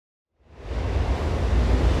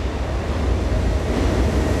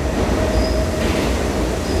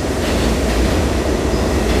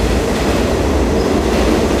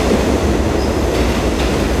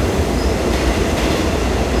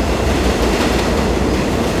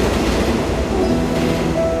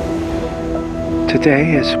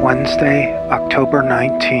Today is Wednesday, October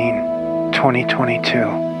 19, 2022,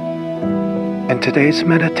 and today's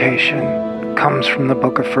meditation comes from the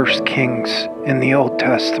book of 1 Kings in the Old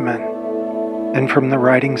Testament and from the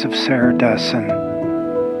writings of Sarah Dessen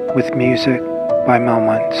with music by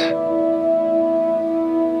Moments.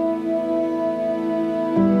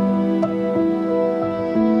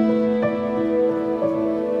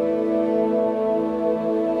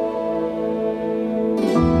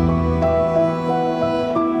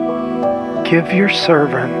 Give your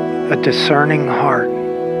servant a discerning heart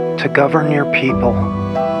to govern your people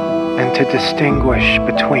and to distinguish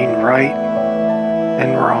between right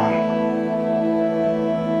and wrong.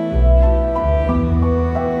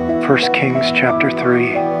 1 Kings chapter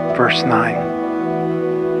 3, verse 9.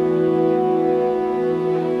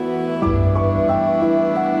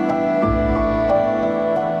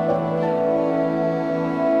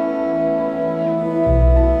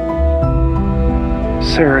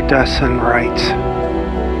 Sarah Dessen writes,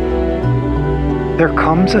 "There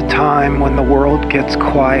comes a time when the world gets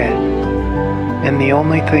quiet and the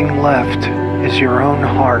only thing left is your own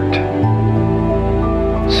heart.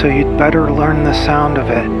 So you'd better learn the sound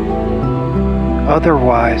of it.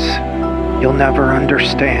 Otherwise, you'll never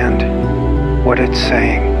understand what it's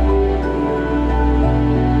saying."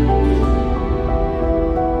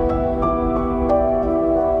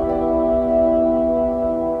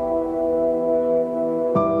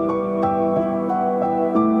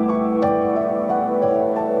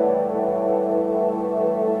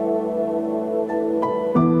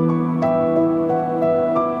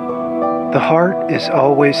 The heart is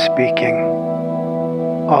always speaking,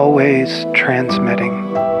 always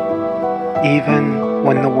transmitting, even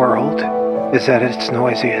when the world is at its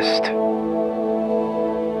noisiest.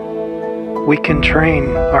 We can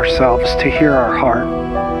train ourselves to hear our heart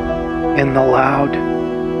in the loud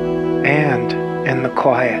and in the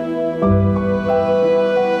quiet.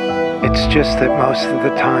 It's just that most of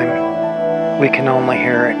the time we can only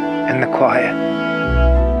hear it in the quiet.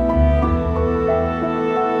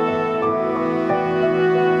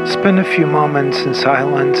 Spend a few moments in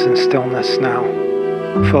silence and stillness now,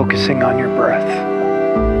 focusing on your breath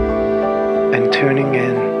and tuning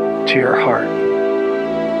in to your heart.